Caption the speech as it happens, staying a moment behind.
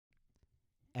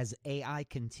As AI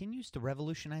continues to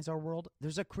revolutionize our world,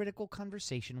 there's a critical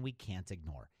conversation we can't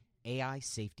ignore: AI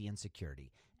safety and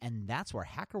security. And that's where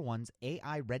HackerOne's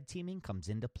AI red teaming comes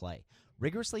into play,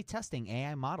 rigorously testing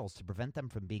AI models to prevent them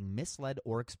from being misled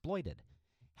or exploited.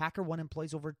 HackerOne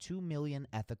employs over 2 million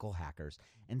ethical hackers,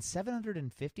 and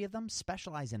 750 of them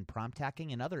specialize in prompt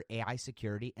hacking and other AI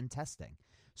security and testing.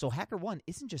 So HackerOne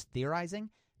isn't just theorizing,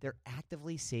 they're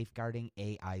actively safeguarding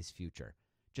AI's future.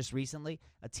 Just recently,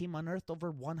 a team unearthed over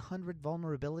 100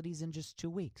 vulnerabilities in just 2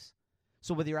 weeks.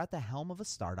 So whether you're at the helm of a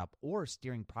startup or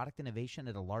steering product innovation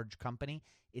at a large company,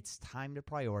 it's time to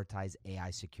prioritize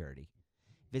AI security.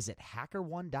 Visit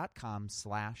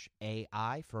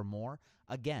hackerone.com/AI for more.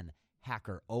 Again,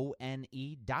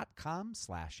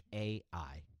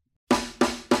 hackerone.com/AI.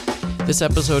 This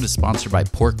episode is sponsored by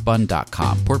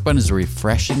porkbun.com. Porkbun is a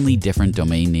refreshingly different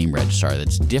domain name registrar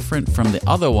that's different from the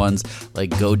other ones like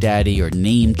GoDaddy or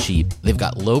Namecheap. They've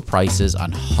got low prices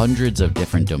on hundreds of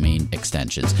different domain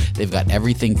extensions. They've got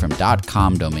everything from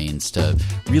 .com domains to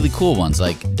really cool ones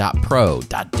like .pro,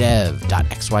 .dev,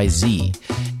 .xyz.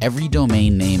 Every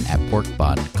domain name at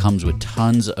Porkbun comes with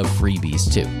tons of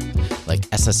freebies too, like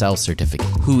SSL certificate,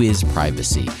 Whois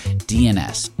privacy,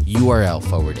 DNS, URL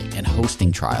forwarding, and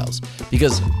hosting trials.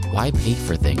 Because why pay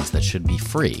for things that should be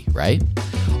free, right?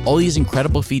 All these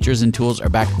incredible features and tools are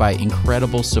backed by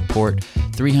incredible support,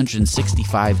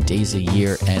 365 days a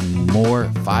year, and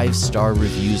more 5-star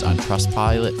reviews on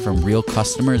Trustpilot from real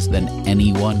customers than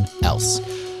anyone else.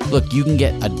 Look, you can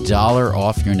get $1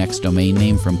 off your next domain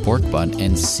name from Porkbun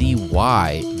and see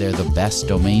why they're the best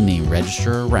domain name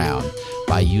registrar around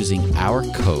by using our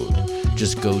code.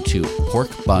 Just go to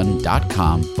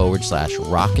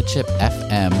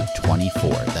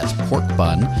porkbun.com/rocketshipfm24. That's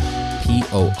porkbun,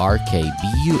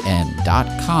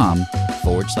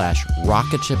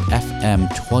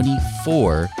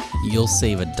 porkbun.com/rocketshipfm24. You'll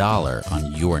save $1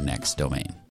 on your next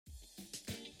domain.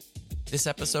 This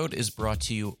episode is brought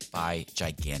to you by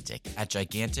Gigantic. At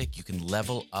Gigantic, you can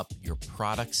level up your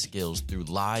product skills through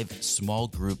live, small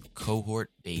group,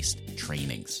 cohort-based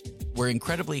trainings. We're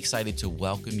incredibly excited to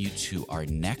welcome you to our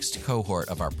next cohort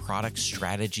of our product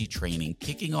strategy training,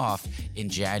 kicking off in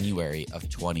January of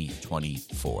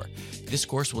 2024. This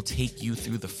course will take you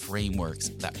through the frameworks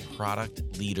that product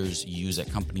leaders use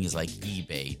at companies like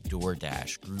eBay,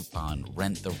 DoorDash, Groupon,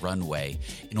 Rent the Runway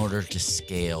in order to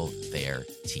scale their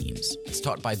teams. It's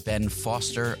taught by Ben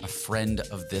Foster, a friend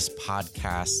of this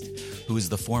podcast, who is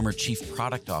the former chief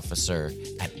product officer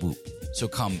at Whoop. So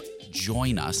come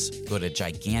join us. Go to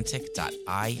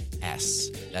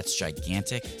gigantic.is. That's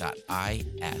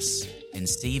gigantic.is. And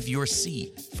save your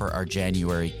seat for our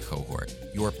January cohort.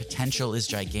 Your potential is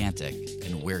gigantic,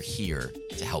 and we're here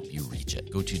to help you reach it.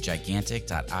 Go to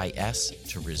gigantic.is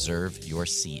to reserve your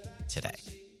seat today.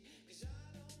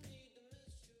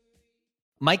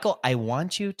 Michael, I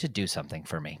want you to do something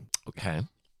for me. Okay. All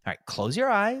right, close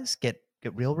your eyes, get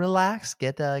real relaxed,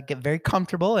 get very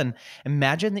comfortable, and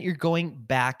imagine that you're going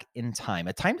back in time.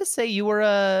 A time to say you were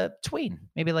a tween,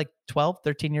 maybe like 12,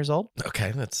 13 years old.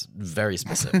 Okay, that's very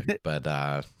specific, but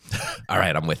all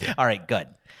right, I'm with you. All right, good.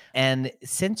 And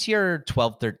since you're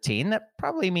 12, 13, that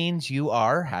probably means you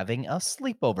are having a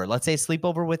sleepover. Let's say a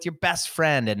sleepover with your best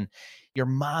friend, and your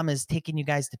mom is taking you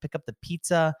guys to pick up the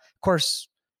pizza. Of course,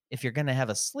 if you're going to have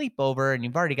a sleepover and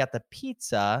you've already got the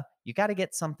pizza, you got to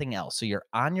get something else. So you're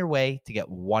on your way to get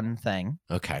one thing.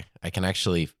 Okay, I can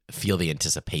actually feel the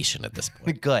anticipation at this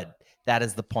point. Good. That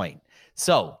is the point.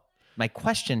 So my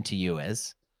question to you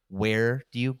is, where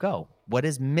do you go? What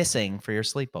is missing for your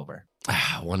sleepover?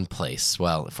 One place.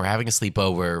 Well, if we're having a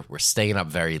sleepover, we're staying up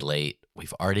very late.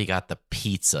 We've already got the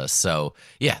pizza. So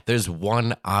yeah, there's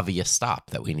one obvious stop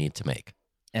that we need to make.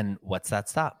 And what's that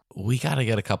stop? We got to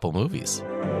get a couple movies.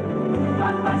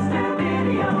 Blockbuster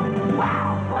Video.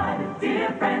 Wow, what a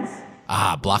difference.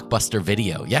 Blockbuster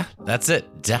Video. Yeah, that's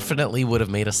it. Definitely would have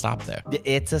made a stop there.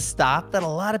 It's a stop that a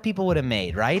lot of people would have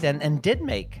made, right? And did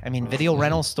make. I mean, video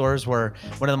rental stores were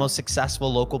one of the most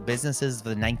successful local businesses of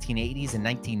the 1980s and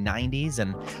 1990s.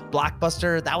 And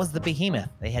Blockbuster, that was the behemoth.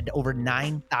 They had over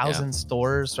 9,000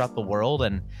 stores throughout the world.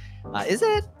 And is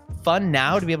it fun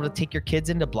now to be able to take your kids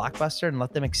into Blockbuster and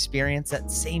let them experience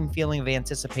that same feeling of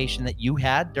anticipation that you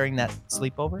had during that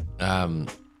sleepover?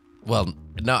 Well,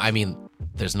 no, I mean,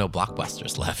 there's no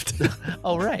Blockbusters left.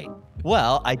 Oh, right.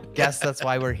 Well, I guess that's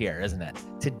why we're here, isn't it?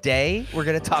 Today, we're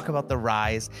going to talk about the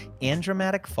rise and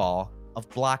dramatic fall of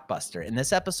Blockbuster in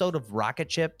this episode of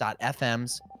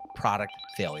Rocketship.fm's Product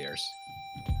Failures.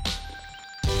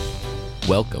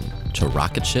 Welcome to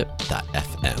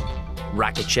Rocketship.fm.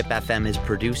 Rocketship FM is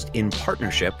produced in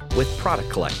partnership with Product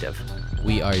Collective.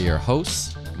 We are your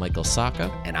hosts, Michael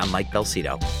Sacca. And I'm Mike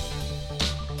Belcito.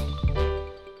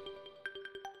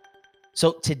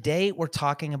 So today we're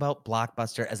talking about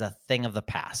Blockbuster as a thing of the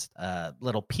past, a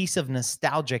little piece of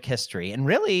nostalgic history. And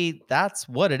really, that's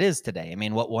what it is today. I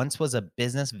mean, what once was a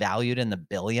business valued in the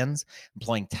billions,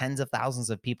 employing tens of thousands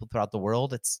of people throughout the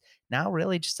world, it's now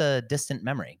really just a distant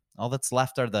memory. All that's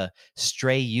left are the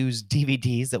stray used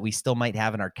DVDs that we still might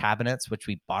have in our cabinets, which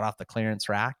we bought off the clearance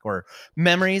rack, or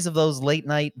memories of those late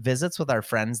night visits with our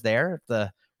friends there. If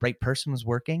the right person was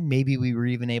working, maybe we were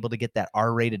even able to get that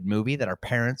R-rated movie that our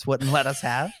parents wouldn't let us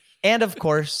have. And of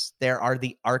course, there are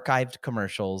the archived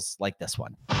commercials like this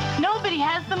one. Nobody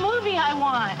has the movie I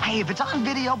want. Hey, if it's on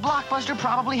video, Blockbuster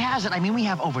probably has it. I mean, we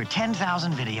have over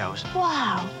 10,000 videos.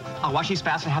 Wow. I'll watch these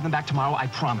fast and have them back tomorrow, I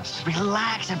promise.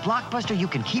 Relax. At Blockbuster, you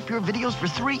can keep your videos for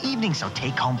 3 evenings, so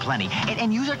take home plenty.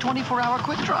 And use our 24-hour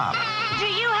quick drop. Do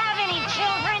you have any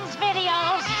children's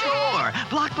videos? Sure.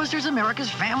 Blockbuster's America's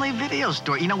family video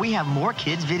store. You know, we have more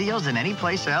kids' videos than any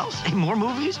place else. Hey, more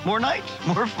movies, more nights,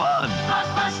 more fun.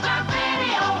 Blockbuster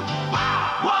Video.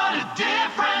 Wow, what a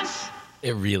difference.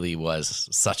 It really was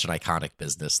such an iconic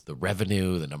business. The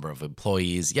revenue, the number of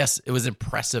employees. Yes, it was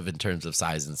impressive in terms of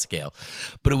size and scale,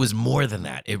 but it was more than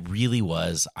that. It really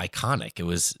was iconic. It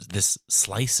was this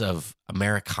slice of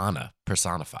Americana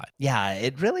personified. Yeah,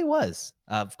 it really was.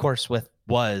 Of course, with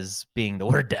was being the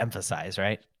word to emphasize,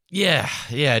 right? Yeah,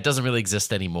 it doesn't really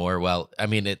exist anymore. Well, I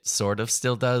mean, it sort of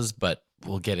still does, but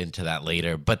we'll get into that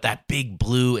later. But that big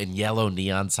blue and yellow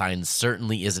neon sign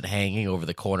certainly isn't hanging over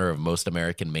the corner of most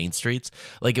American main streets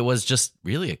like it was just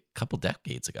really a couple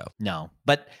decades ago. No,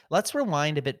 but let's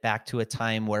rewind a bit back to a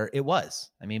time where it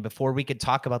was. I mean, before we could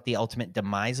talk about the ultimate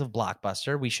demise of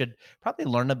Blockbuster, we should probably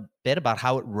learn a bit about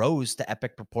how it rose to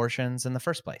epic proportions in the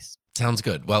first place. Sounds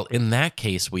good. Well, in that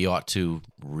case, we ought to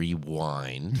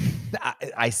rewind.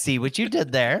 I see what you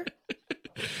did there.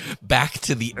 Back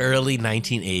to the early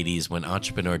 1980s when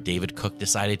entrepreneur David Cook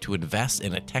decided to invest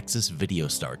in a Texas video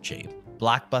store chain.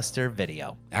 Blockbuster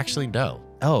Video. Actually, no.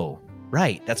 Oh,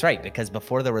 right. That's right. Because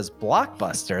before there was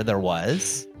Blockbuster, there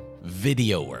was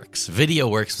VideoWorks.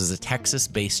 VideoWorks was a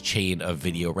Texas-based chain of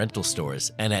video rental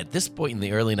stores, and at this point in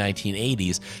the early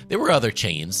 1980s, there were other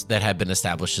chains that had been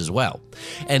established as well,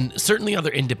 and certainly other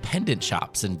independent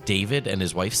shops, and David and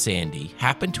his wife Sandy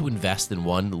happened to invest in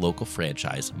one local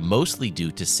franchise, mostly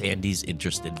due to Sandy's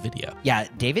interest in video. Yeah,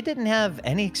 David didn't have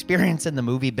any experience in the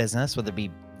movie business, whether it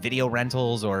be video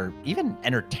rentals or even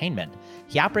entertainment.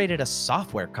 He operated a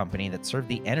software company that served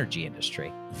the energy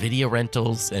industry. Video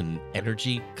rentals and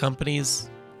energy companies?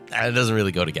 It doesn't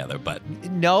really go together, but...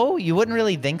 No, you wouldn't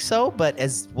really think so, but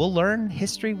as we'll learn,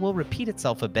 history will repeat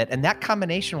itself a bit, and that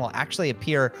combination will actually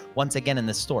appear once again in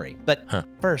this story. But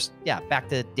first, back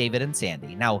to David and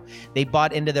Sandy. Now, they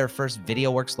bought into their first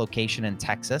VideoWorks location in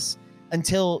Texas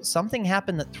until something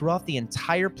happened that threw off the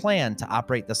entire plan to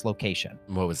operate this location.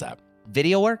 What was that?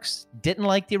 VideoWorks didn't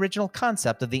like the original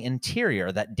concept of the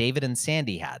interior that David and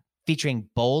Sandy had, featuring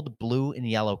bold blue and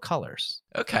yellow colors.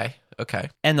 Okay.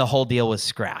 And the whole deal was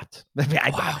scrapped.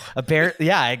 Wow.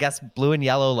 I guess blue and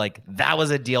yellow, that was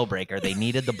a deal breaker. They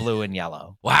needed the blue and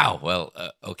yellow. Wow. Well,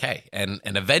 okay. And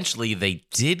eventually they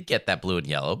did get that blue and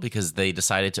yellow because they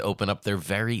decided to open up their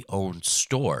very own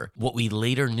store, what we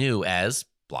later knew as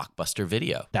Blockbuster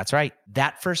Video. That's right.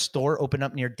 That first store opened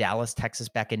up near Dallas, Texas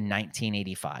back in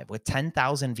 1985 with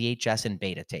 10,000 VHS and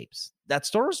beta tapes. That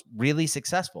store was really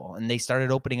successful, and they started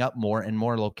opening up more and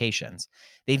more locations.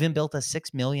 They even built a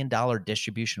 $6 million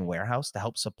distribution warehouse to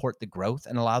help support the growth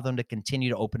and allow them to continue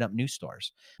to open up new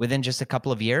stores. Within just a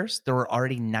couple of years, there were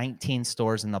already 19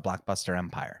 stores in the Blockbuster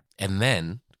empire. And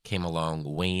then came along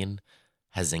Wayne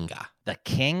Huizenga, the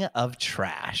king of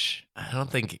trash. I don't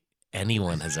think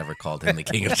anyone has ever called him the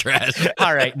king of trash.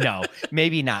 All right, no,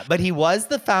 maybe not. But he was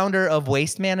the founder of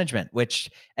Waste Management,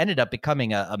 which ended up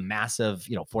becoming a massive,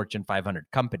 Fortune 500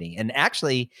 company. And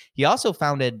actually, he also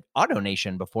founded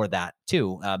AutoNation before that,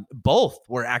 too. Both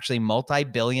were actually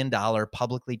multi-billion-dollar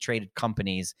publicly traded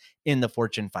companies in the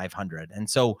Fortune 500. And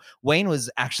so Wayne was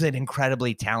actually an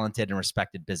incredibly talented and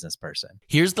respected business person.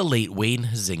 Here's the late Wayne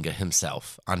Huizenga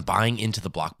himself on buying into the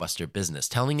Blockbuster business,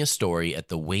 telling his story at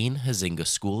the Wayne Huizenga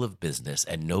School of Business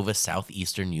at Nova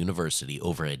Southeastern University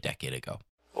over a decade ago.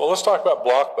 Well, let's talk about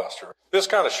Blockbuster. This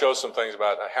kind of shows some things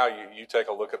about how you take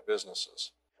a look at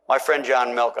businesses. My friend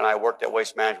John Milk and I worked at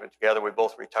Waste Management together. We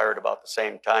both retired about the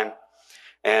same time.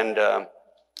 And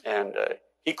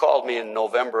he called me in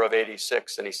November of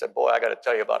 '86, and he said, "Boy, I got to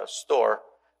tell you about a store.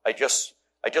 I just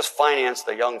financed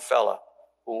a young fella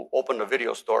who opened a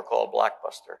video store called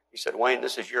Blockbuster." He said, "Wayne,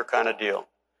 this is your kind of deal."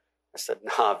 I said,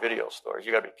 "Nah, video stores.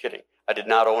 You got to be kidding." I did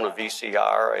not own a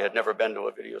VCR. I had never been to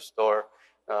a video store.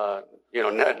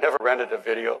 Never rented a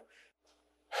video.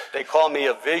 They call me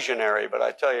a visionary, but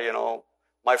I tell you,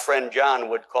 my friend John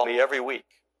would call me every week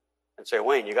and say,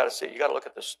 Wayne, you got to look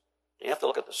at this. You have to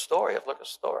look at the store. You have to look at the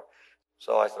store.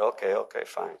 So I said, okay,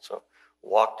 fine. So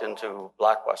walked into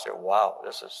Blockbuster. Wow,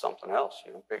 this is something else.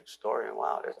 Big story. And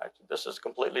wow, this is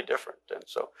completely different. And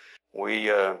so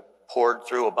we poured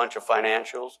through a bunch of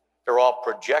financials. They're all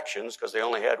projections because they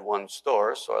only had one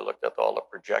store. So I looked at all the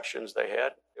projections they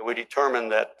had. And we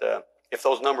determined that if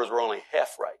those numbers were only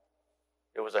half right,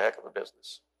 it was a heck of a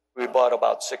business. We bought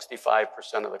about 65%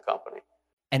 of the company.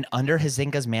 And under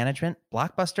Huizenga's management,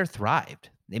 Blockbuster thrived.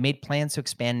 They made plans to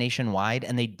expand nationwide,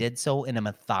 and they did so in a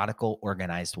methodical,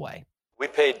 organized way. We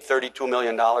paid $32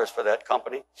 million for that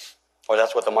company, or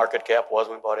that's what the market cap was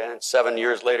when we bought in. And 7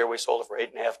 years later, we sold it for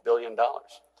 $8.5 billion.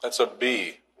 That's a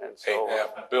B. And so,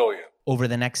 $8.5 billion. Over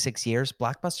the next 6 years,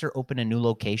 Blockbuster opened a new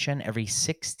location every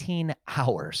 16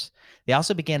 hours. They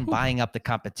also began buying up the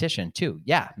competition too.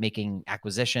 Yeah, making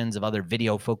acquisitions of other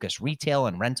video-focused retail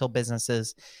and rental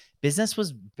businesses. Business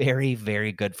was very,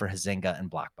 very good for Huizenga and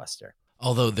Blockbuster.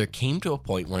 Although there came to a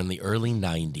point where in the early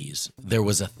 90s, there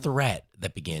was a threat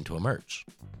that began to emerge.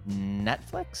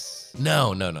 Netflix?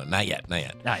 No, not yet. Not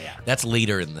yet. That's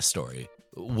later in the story.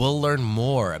 We'll learn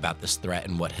more about this threat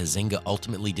and what Huizenga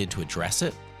ultimately did to address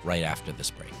it right after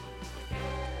this break.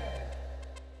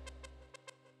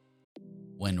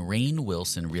 When Rainn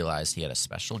Wilson realized he had a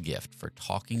special gift for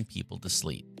talking people to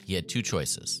sleep, he had two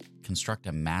choices: construct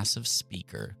a massive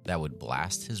speaker that would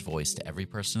blast his voice to every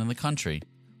person in the country,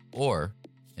 or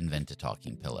invent a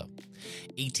talking pillow.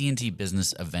 AT&T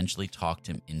Business eventually talked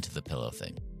him into the pillow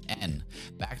thing. And,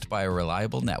 backed by a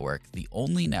reliable network, the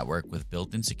only network with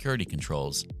built-in security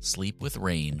controls, Sleep with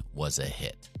Rainn was a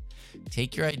hit.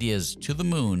 Take your ideas to the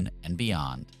moon and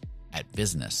beyond at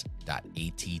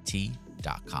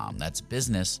business.att.com. That's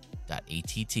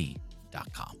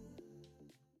business.att.com.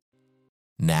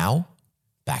 Now,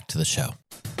 back to the show.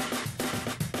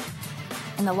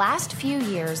 In the last few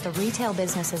years, the retail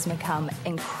business has become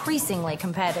increasingly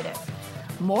competitive.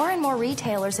 More and more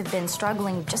retailers have been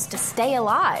struggling just to stay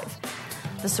alive.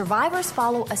 The survivors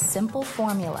follow a simple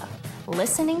formula: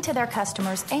 listening to their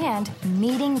customers and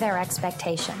meeting their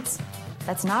expectations.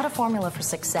 That's not a formula for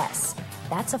success.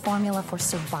 That's a formula for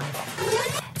survival.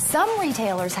 Some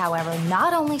retailers, however,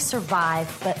 not only survive,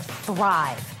 but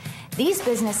thrive. These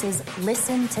businesses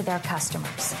listen to their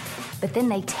customers, but then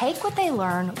they take what they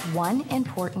learn one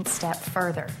important step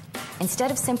further. Instead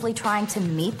of simply trying to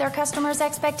meet their customers'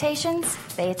 expectations,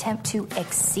 they attempt to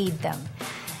exceed them.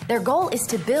 Their goal is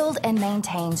to build and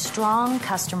maintain strong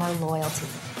customer loyalty,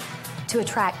 to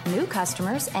attract new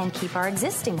customers and keep our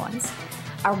existing ones.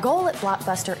 Our goal at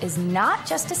Blockbuster is not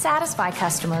just to satisfy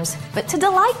customers, but to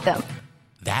delight them.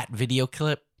 That video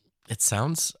clip, it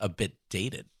sounds a bit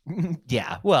dated.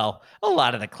 Yeah, well, a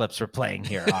lot of the clips we're playing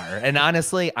here are. And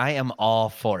honestly, I am all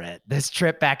for it. This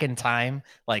trip back in time,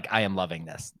 I am loving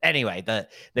this. Anyway,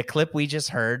 the clip we just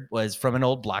heard was from an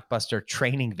old Blockbuster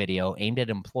training video aimed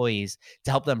at employees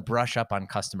to help them brush up on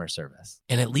customer service.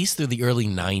 And at least through the early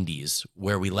 90s,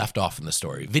 where we left off in the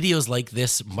story, videos like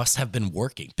this must have been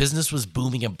working. Business was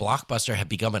booming and Blockbuster had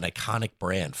become an iconic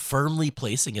brand, firmly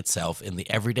placing itself in the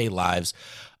everyday lives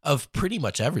of pretty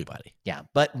much everybody. Yeah,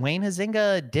 but Wayne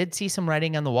Huizenga did see some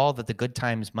writing on the wall that the good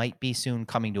times might be soon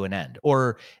coming to an end,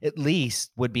 or at least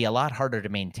would be a lot harder to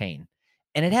maintain.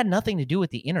 And it had nothing to do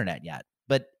with the internet yet,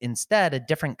 but instead a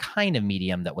different kind of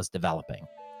medium that was developing: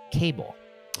 cable.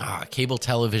 Cable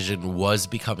television was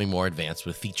becoming more advanced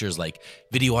with features like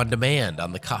video on demand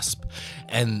on the cusp.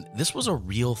 And this was a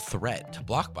real threat to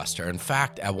Blockbuster. In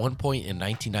fact, at one point in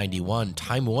 1991,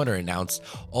 Time Warner announced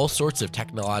all sorts of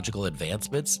technological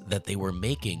advancements that they were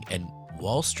making, and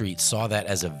Wall Street saw that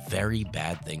as a very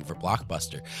bad thing for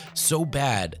Blockbuster. So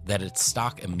bad that its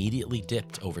stock immediately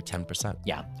dipped over 10%.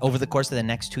 Yeah. Over the course of the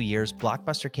next 2 years,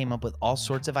 Blockbuster came up with all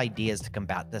sorts of ideas to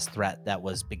combat this threat that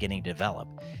was beginning to develop.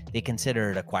 They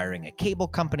considered acquiring a cable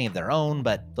company of their own,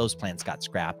 but those plans got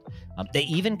scrapped. They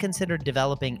even considered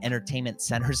developing entertainment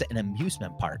centers and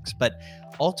amusement parks, but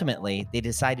ultimately they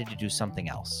decided to do something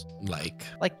else. Like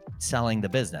selling the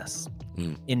business.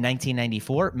 In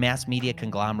 1994, mass media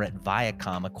conglomerate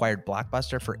Viacom acquired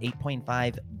Blockbuster for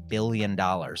 $8.5 billion,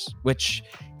 which,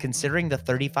 considering the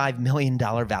 $35 million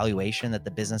valuation that the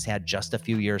business had just a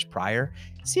few years prior,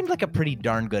 seemed like a pretty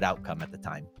darn good outcome at the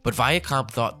time. But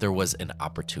Viacom thought there was an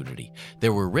opportunity.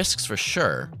 There were risks for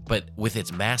sure, but with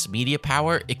its mass media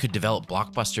power, it could develop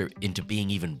Blockbuster into being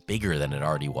even bigger than it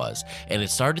already was. And it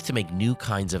started to make new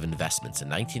kinds of investments. In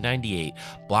 1998,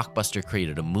 Blockbuster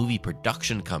created a movie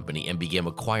production company and began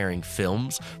acquiring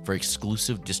films for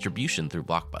exclusive distribution through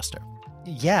Blockbuster.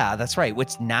 Yeah, that's right.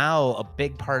 Which now a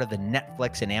big part of the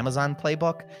Netflix and Amazon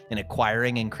playbook in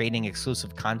acquiring and creating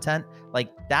exclusive content. Like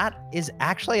that is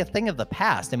actually a thing of the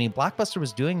past. I mean, Blockbuster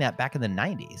was doing that back in the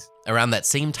 90s. Around that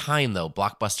same time, though,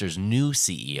 Blockbuster's new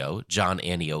CEO, John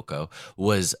Antioco,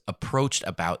 was approached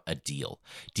about a deal.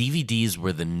 DVDs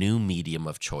were the new medium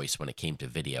of choice when it came to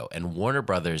video, and Warner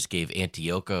Brothers gave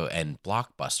Antioco and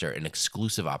Blockbuster an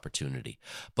exclusive opportunity.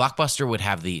 Blockbuster would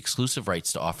have the exclusive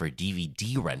rights to offer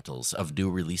DVD rentals of new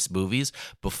release movies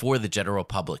before the general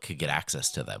public could get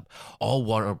access to them. All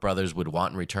Warner Brothers would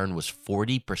want in return was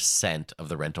 40% of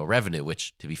the rental revenue,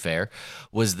 which, to be fair,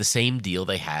 was the same deal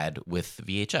they had with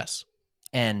VHS.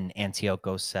 And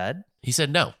Antioco said? He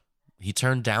said no. He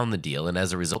turned down the deal, and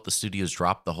as a result, the studios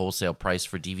dropped the wholesale price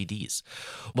for DVDs.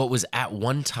 What was at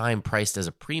one time priced as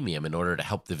a premium in order to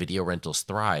help the video rentals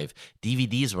thrive,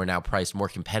 DVDs were now priced more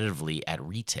competitively at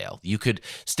retail. You could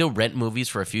still rent movies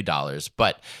for a few dollars,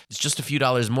 but it's just a few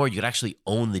dollars more. You could actually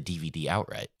own the DVD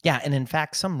outright. Yeah, and in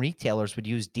fact, some retailers would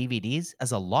use DVDs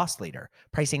as a loss leader,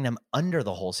 pricing them under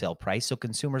the wholesale price so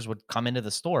consumers would come into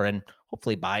the store and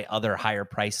hopefully buy other higher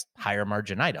priced, higher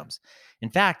margin items. In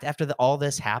fact, after all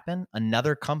this happened,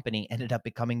 another company ended up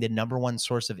becoming the number one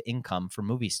source of income for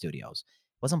movie studios.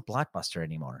 It wasn't Blockbuster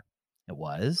anymore. It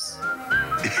was...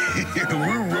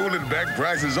 We're rolling back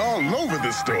prices all over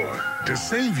the store to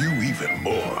save you even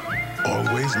more.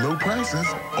 Always low prices,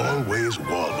 always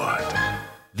Walmart.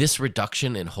 This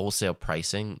reduction in wholesale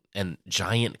pricing and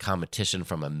giant competition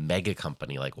from a mega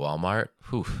company like Walmart,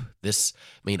 this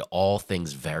made all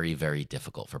things very, very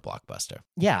difficult for Blockbuster.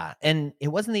 Yeah, and it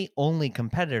wasn't the only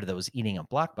competitor that was eating up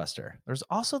Blockbuster. There's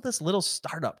also this little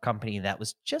startup company that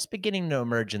was just beginning to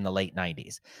emerge in the late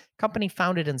 90s. Company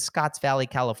founded in Scotts Valley,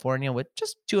 California, with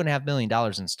just $2.5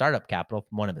 million in startup capital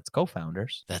from one of its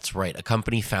co-founders. That's right, a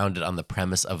company founded on the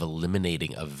premise of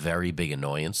eliminating a very big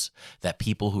annoyance that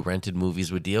people who rented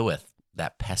movies would deal with,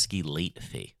 that pesky late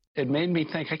fee. It made me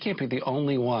think I can't be the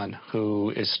only one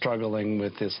who is struggling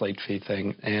with this late fee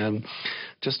thing, and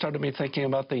just started me thinking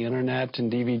about the internet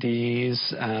and DVDs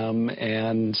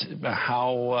and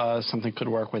how something could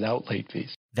work without late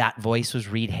fees. That voice was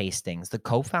Reed Hastings, the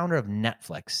co-founder of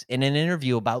Netflix, in an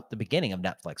interview about the beginning of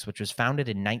Netflix, which was founded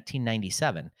in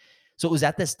 1997. So it was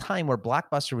at this time where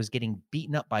Blockbuster was getting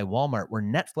beaten up by Walmart, where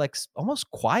Netflix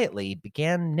almost quietly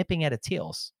began nipping at its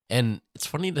heels. And it's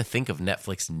funny to think of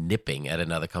Netflix nipping at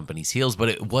another company's heels, but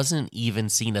it wasn't even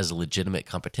seen as a legitimate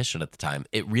competition at the time.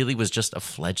 It really was just a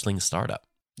fledgling startup.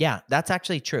 Yeah, that's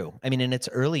actually true. I mean, in its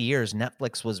early years,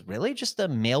 Netflix was really just a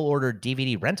mail-order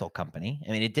DVD rental company.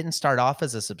 I mean, it didn't start off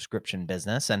as a subscription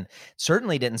business and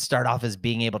certainly didn't start off as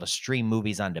being able to stream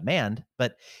movies on demand,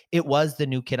 but it was the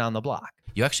new kid on the block.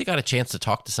 You actually got a chance to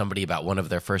talk to somebody about one of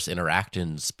their first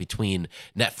interactions between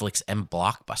Netflix and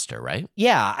Blockbuster, right?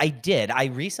 Yeah, I did. I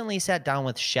recently sat down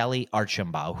with Shelley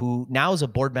Archambault, who now is a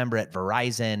board member at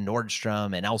Verizon,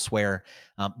 Nordstrom, and elsewhere,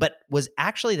 but was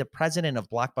actually the president of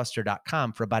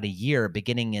Blockbuster.com for about a year,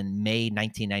 beginning in May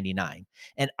 1999.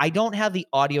 And I don't have the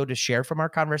audio to share from our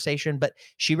conversation, but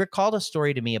she recalled a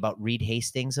story to me about Reed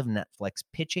Hastings of Netflix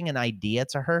pitching an idea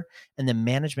to her and the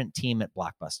management team at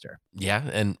Blockbuster. Yeah,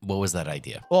 and what was that idea?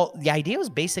 Well, the idea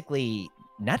was basically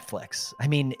Netflix. I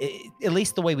mean, at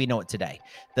least the way we know it today.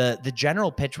 The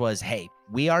general pitch was, hey,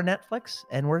 we are Netflix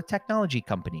and we're a technology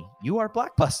company. You are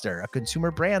Blockbuster, a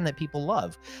consumer brand that people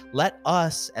love. Let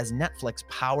us, as Netflix,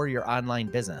 power your online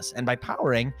business. And by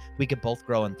powering, we could both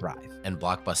grow and thrive. And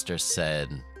Blockbuster said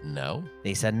no?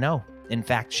 They said no. In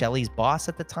fact, Shelley's boss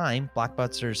at the time,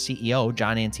 Blockbuster's CEO,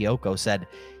 John Antioco, said,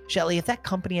 Shelley, if that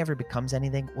company ever becomes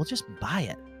anything, we'll just buy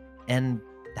it. And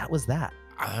that was that.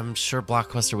 I'm sure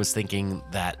Blockbuster was thinking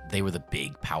that they were the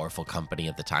big, powerful company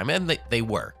at the time, and they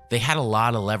were. They had a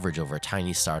lot of leverage over a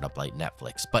tiny startup like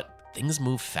Netflix, but things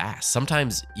move fast.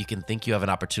 Sometimes you can think you have an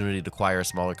opportunity to acquire a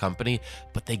smaller company,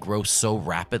 but they grow so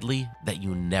rapidly that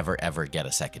you never, ever get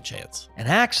a second chance. And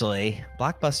actually,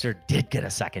 Blockbuster did get a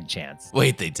second chance.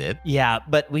 Wait, they did? Yeah,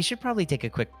 but we should probably take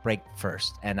a quick break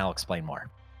first, and I'll explain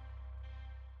more.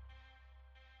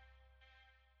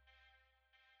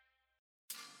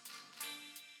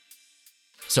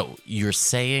 So you're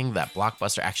saying that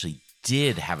Blockbuster actually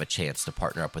did have a chance to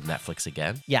partner up with Netflix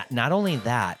again? Yeah, not only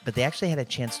that, but they actually had a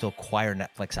chance to acquire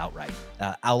Netflix outright.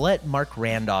 I'll let Mark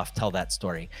Randolph tell that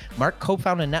story. Mark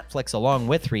co-founded Netflix along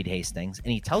with Reed Hastings,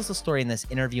 and he tells the story in this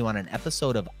interview on an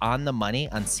episode of On the Money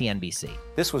on CNBC.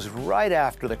 This was right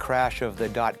after the crash of the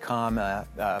dot-com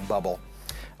bubble.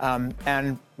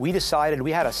 And we decided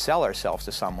we had to sell ourselves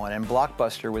to someone, and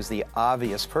Blockbuster was the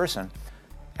obvious person.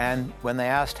 And when they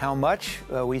asked how much,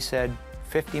 we said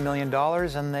 $50 million,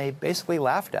 and they basically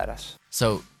laughed at us.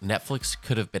 So Netflix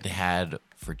could have been had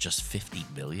for just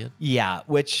 $50 million? Yeah,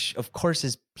 which of course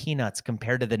is peanuts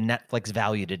compared to the Netflix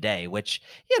value today, which,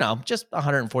 just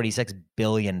 $146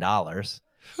 billion.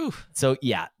 Whew. So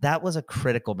yeah, that was a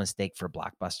critical mistake for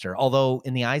Blockbuster. Although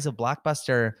in the eyes of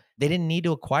Blockbuster, they didn't need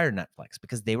to acquire Netflix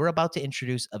because they were about to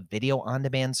introduce a video on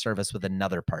demand service with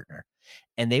another partner.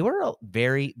 And they were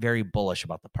very, very bullish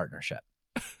about the partnership.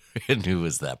 And who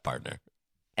was that partner?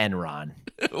 Enron.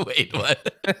 Wait,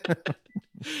 what?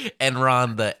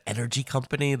 Enron, the energy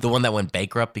company, the one that went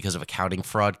bankrupt because of accounting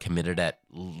fraud committed at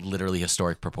literally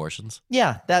historic proportions?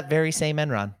 Yeah, that very same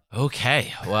Enron.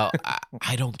 Okay. Well,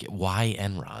 I don't get why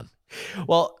Enron.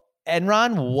 Well,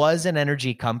 Enron was an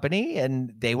energy company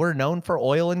and they were known for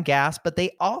oil and gas, but they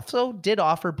also did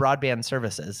offer broadband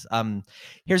services.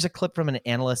 Here's a clip from an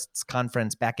analysts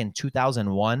conference back in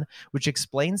 2001, which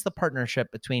explains the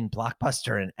partnership between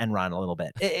Blockbuster and Enron a little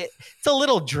bit. It's a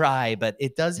little dry, but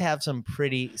it does have some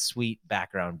pretty sweet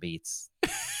background beats.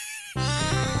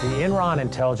 The Enron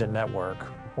Intelligent Network,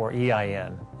 or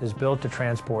EIN, is built to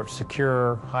transport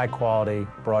secure, high-quality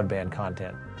broadband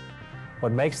content.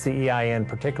 What makes the EIN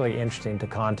particularly interesting to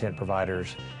content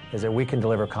providers is that we can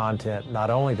deliver content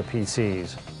not only to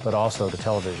PCs, but also to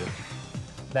television.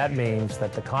 That means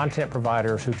that the content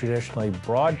providers who traditionally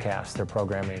broadcast their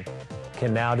programming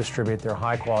can now distribute their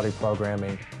high-quality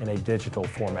programming in a digital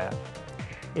format.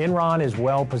 Enron is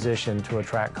well positioned to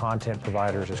attract content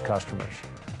providers as customers.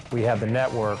 We have the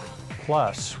network,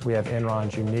 plus we have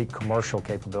Enron's unique commercial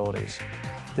capabilities.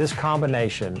 This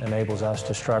combination enables us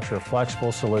to structure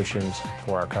flexible solutions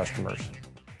for our customers.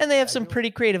 And they have some pretty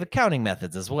creative accounting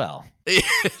methods as well.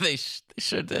 They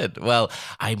sure did. Well,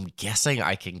 I'm guessing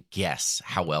I can guess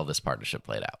how well this partnership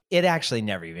played out. It actually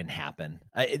never even happened.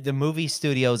 The movie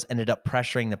studios ended up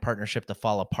pressuring the partnership to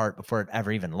fall apart before it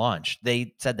ever even launched.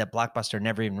 They said that Blockbuster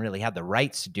never even really had the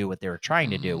rights to do what they were trying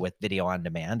to do with video on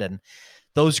demand. And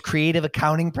those creative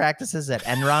accounting practices at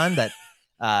Enron that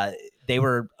they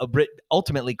were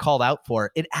ultimately called out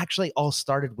for, it actually all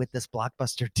started with this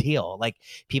Blockbuster deal. Like,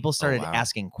 people started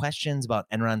asking questions about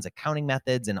Enron's accounting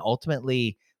methods, and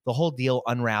ultimately the whole deal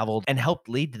unraveled and helped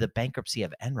lead to the bankruptcy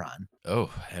of Enron.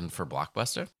 Oh, and for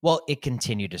Blockbuster? Well, it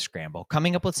continued to scramble,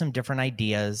 coming up with some different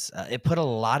ideas. It put a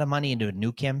lot of money into a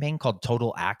new campaign called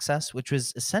Total Access, which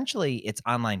was essentially its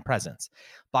online presence.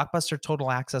 Blockbuster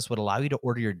Total Access would allow you to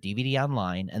order your DVD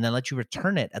online and then let you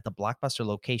return it at the Blockbuster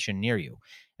location near you.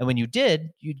 And when you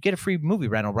did, you'd get a free movie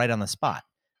rental right on the spot.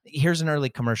 Here's an early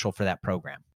commercial for that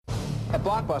program. At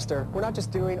Blockbuster, we're not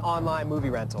just doing online movie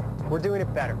rental. We're doing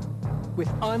it better. With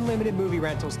unlimited movie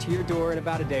rentals to your door in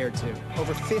about a day or two.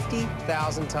 Over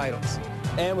 50,000 titles.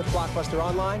 And with Blockbuster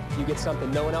Online, you get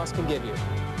something no one else can give you.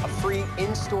 A free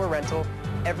in-store rental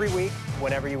every week,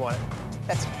 whenever you want it.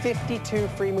 That's 52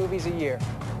 free movies a year.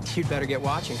 You'd better get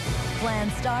watching.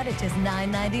 Plans start at just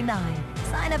 $9.99.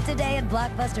 Sign up today at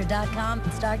Blockbuster.com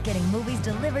and start getting movies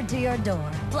delivered to your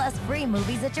door. Plus free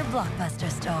movies at your Blockbuster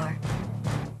store.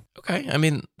 Okay, I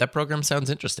mean, that program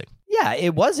sounds interesting. Yeah,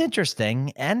 it was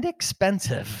interesting and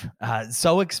expensive.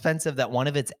 So expensive that one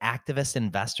of its activist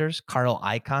investors, Carl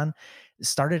Icahn,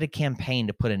 started a campaign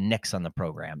to put a nix on the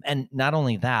program. And not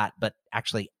only that, but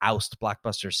actually oust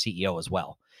Blockbuster's CEO as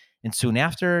well. And soon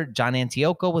after, John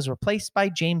Antioco was replaced by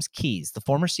James Keyes, the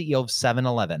former CEO of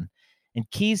 7-Eleven. And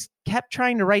Keyes kept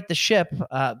trying to right the ship.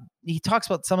 He talks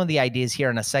about some of the ideas here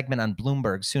in a segment on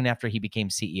Bloomberg soon after he became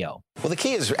CEO. Well, the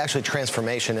key is actually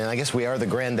transformation, and I guess we are the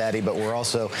granddaddy, but we're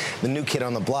also the new kid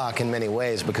on the block in many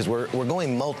ways because we're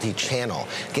going multi-channel,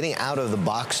 getting out of the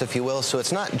box, if you will. So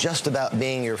it's not just about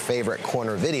being your favorite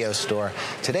corner video store.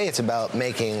 Today, it's about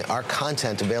making our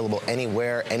content available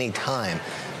anywhere, anytime.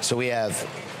 So we have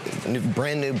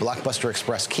brand new Blockbuster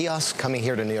Express kiosks coming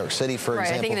here to New York City, for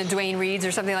example. I think in the Duane Reads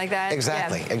or something like that.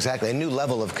 Exactly, exactly. A new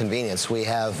level of convenience. We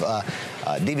have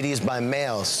DVDs by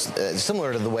mail,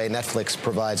 similar to the way Netflix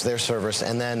provides their service,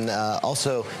 and then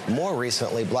also more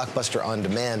recently, Blockbuster On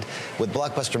Demand, with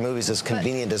Blockbuster movies as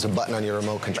convenient as a button on your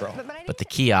remote control. But the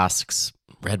kiosks,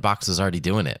 Redbox is already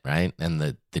doing it, right? And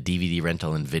the DVD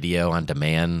rental and video on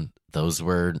demand, those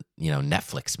were,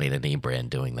 Netflix made a name brand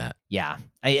doing that. Yeah.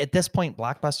 At this point,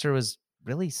 Blockbuster was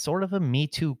really sort of a Me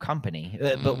Too company,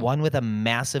 but one with a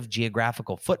massive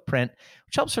geographical footprint,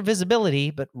 which helps for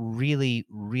visibility, but really,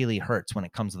 really hurts when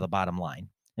it comes to the bottom line.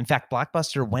 In fact,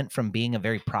 Blockbuster went from being a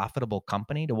very profitable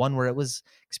company to one where it was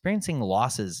experiencing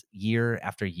losses year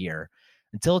after year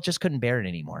until it just couldn't bear it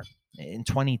anymore. In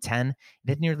 2010, it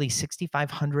had nearly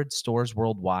 6,500 stores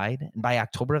worldwide, and by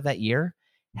October of that year,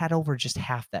 had over just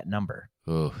half that number.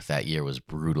 Ooh, that year was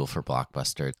brutal for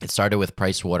Blockbuster. It started with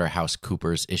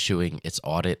PricewaterhouseCoopers issuing its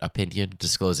audit opinion,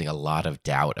 disclosing a lot of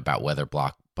doubt about whether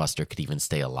Blockbuster could even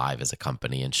stay alive as a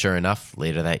company. And sure enough,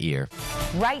 later that year.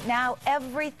 Right now,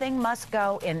 everything must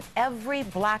go in every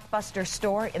Blockbuster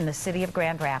store in the city of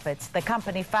Grand Rapids. The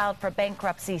company filed for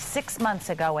bankruptcy 6 months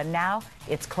ago, and now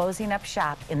it's closing up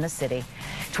shop in the city.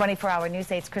 24-hour News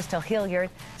 8's Crystal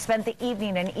Hilliard spent the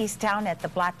evening in Easttown at the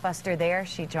Blockbuster there.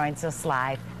 She joins us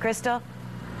live. Crystal?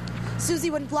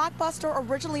 Susie, when Blockbuster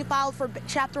originally filed for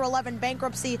Chapter 11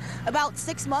 bankruptcy about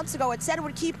 6 months ago, it said it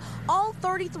would keep all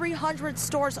 3,300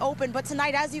 stores open. But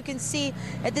tonight, as you can see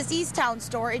at this Easttown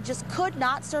store, it just could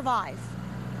not survive.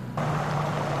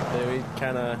 We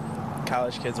kind of,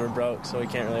 college kids were broke, so we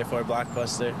can't really afford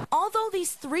Blockbuster. Although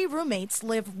these three roommates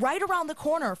live right around the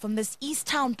corner from this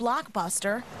Easttown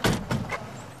Blockbuster,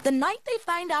 the night they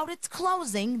find out it's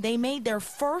closing, they made their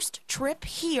first trip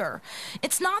here.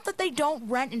 It's not that they don't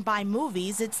rent and buy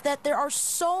movies, it's that there are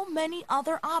so many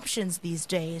other options these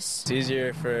days. It's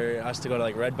easier for us to go to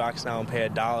like Redbox now and pay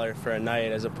 $1 for a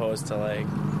night as opposed to like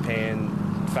paying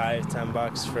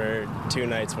 $5-10 for 2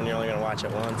 nights when you're only going to watch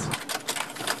it once.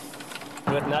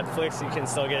 With Netflix, you can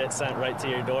still get it sent right to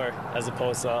your door as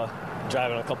opposed to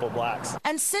driving a couple blocks.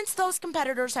 And since those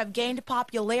competitors have gained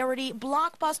popularity,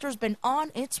 Blockbuster's been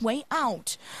on its way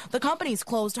out. The company's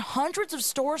closed hundreds of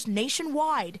stores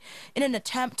nationwide in an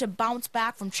attempt to bounce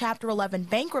back from Chapter 11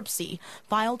 bankruptcy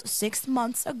filed 6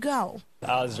 months ago.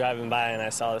 I was driving by and I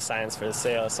saw the signs for the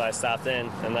sale, so I stopped in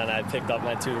and then I picked up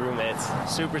my 2 roommates.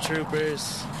 Super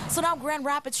Troopers. So now Grand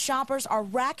Rapids shoppers are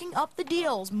racking up the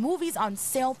deals, movies on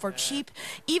sale for cheap,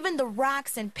 even the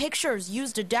racks and pictures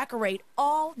used to decorate,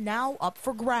 all now up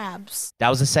for grabs. That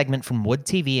was a segment from Wood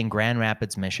TV in Grand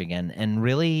Rapids, Michigan, and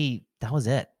really, that was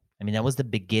it. I mean, that was the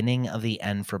beginning of the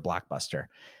end for Blockbuster.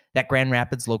 That Grand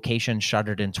Rapids location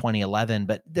shuttered in 2011,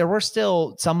 but there were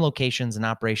still some locations in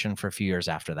operation for a few years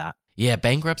after that. Yeah,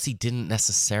 bankruptcy didn't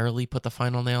necessarily put the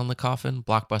final nail in the coffin.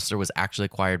 Blockbuster was actually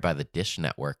acquired by the Dish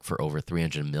Network for over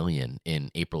 $300 million in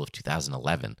April of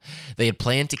 2011. They had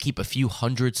planned to keep a few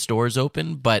hundred stores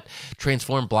open, but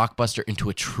transformed Blockbuster into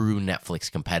a true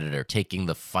Netflix competitor, taking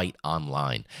the fight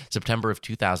online. September of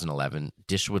 2011,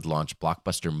 Dish would launch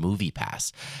Blockbuster Movie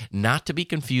Pass, not to be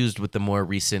confused with the more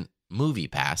recent Movie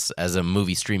Pass as a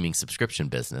movie streaming subscription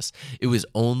business. It was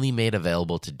only made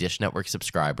available to Dish Network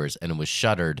subscribers and it was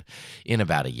shuttered in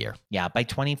about a year. Yeah, by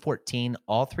 2014,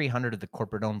 all 300 of the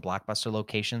corporate-owned Blockbuster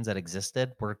locations that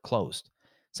existed were closed.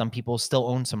 Some people still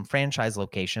own some franchise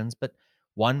locations, but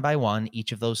one by one,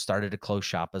 each of those started to close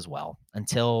shop as well,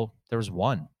 until there was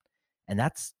one. And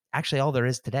that's actually all there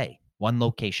is today, one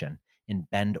location in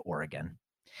Bend, Oregon.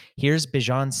 Here's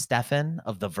Bijan Stephan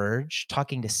of The Verge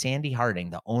talking to Sandy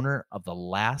Harding, the owner of the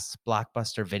last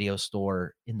Blockbuster video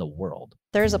store in the world.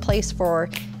 There's a place for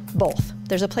both.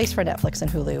 There's a place for Netflix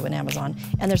and Hulu and Amazon,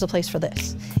 and there's a place for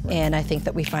this. And I think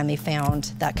that we finally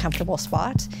found that comfortable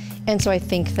spot. And so I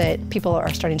think that people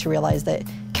are starting to realize that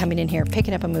coming in here,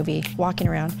 picking up a movie, walking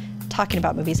around, talking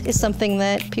about movies is something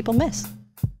that people miss.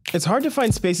 It's hard to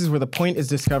find spaces where the point is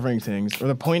discovering things, or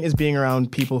the point is being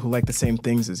around people who like the same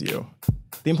things as you.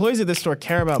 The employees at this store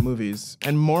care about movies,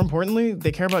 and more importantly,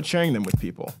 they care about sharing them with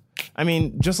people. I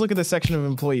mean, just look at the section of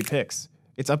employee picks.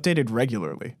 It's updated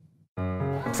regularly.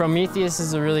 Prometheus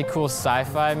is a really cool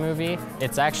sci-fi movie.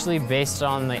 It's actually based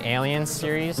on the Alien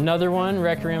series. Another one,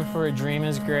 Requiem for a Dream,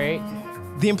 is great.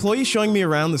 The employee showing me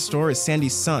around the store is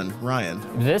Sandy's son, Ryan.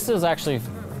 This is actually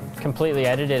completely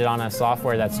edited on a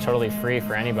software that's totally free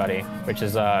for anybody, which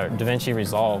is DaVinci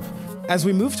Resolve. As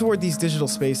we move toward these digital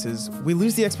spaces, we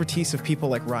lose the expertise of people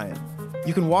like Ryan.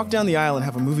 You can walk down the aisle and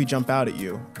have a movie jump out at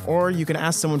you, or you can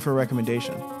ask someone for a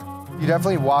recommendation. You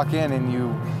definitely walk in and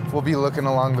you will be looking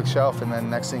along the shelf, and then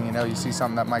next thing you know, you see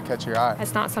something that might catch your eye.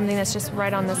 It's not something that's just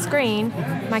right on the screen.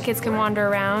 My kids can wander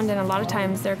around, and a lot of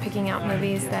times they're picking out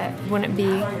movies that wouldn't be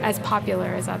as popular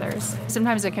as others.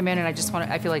 Sometimes I come in and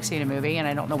I feel like seeing a movie and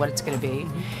I don't know what it's going to be.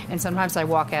 And sometimes I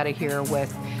walk out of here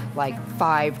with like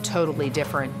 5 totally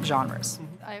different genres.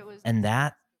 And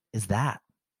that is that.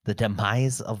 The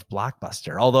demise of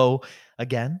Blockbuster. Although,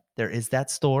 again, there is that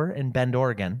store in Bend,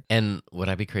 Oregon. And would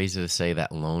I be crazy to say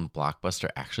that lone Blockbuster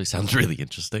actually sounds really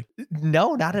interesting?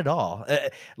 No, not at all.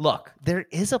 Look, there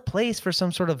is a place for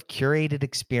some sort of curated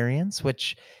experience,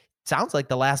 which sounds like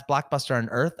the last Blockbuster on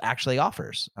Earth actually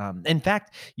offers. In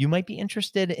fact, you might be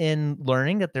interested in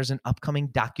learning that there's an upcoming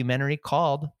documentary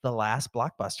called The Last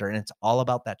Blockbuster, and it's all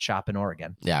about that shop in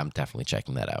Oregon. Yeah, I'm definitely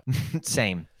checking that out.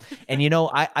 Same. And,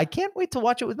 I can't wait to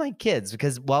watch it with my kids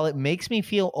because while it makes me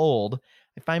feel old,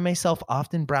 I find myself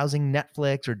often browsing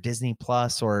Netflix or Disney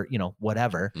Plus or,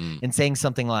 whatever, and saying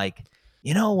something like,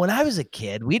 when I was a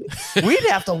kid, we'd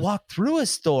have to walk through a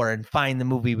store and find the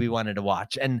movie we wanted to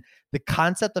watch. And the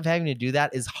concept of having to do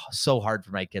that is so hard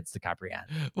for my kids to comprehend.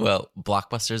 Well,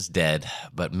 Blockbuster's dead,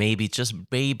 but maybe, just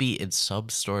maybe, in some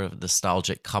sort of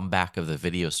nostalgic comeback of the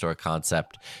video store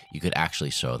concept, you could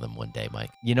actually show them one day,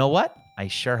 Mike. You know what? I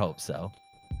sure hope so.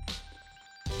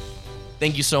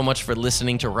 Thank you so much for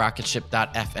listening to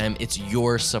Rocketship.fm. It's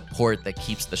your support that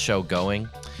keeps the show going.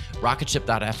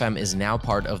 Rocketship.fm is now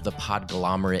part of the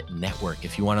Podglomerate Network.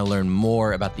 If you want to learn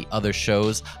more about the other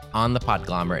shows on the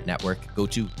Podglomerate Network, go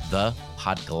to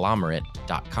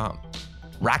thepodglomerate.com.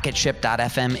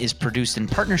 Rocketship.fm is produced in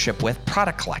partnership with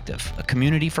Product Collective, a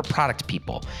community for product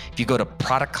people. If you go to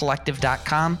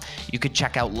productcollective.com, you could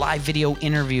check out live video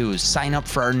interviews, sign up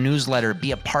for our newsletter,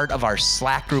 be a part of our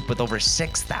Slack group with over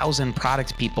 6,000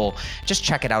 product people. Just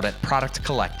check it out at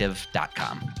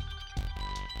productcollective.com.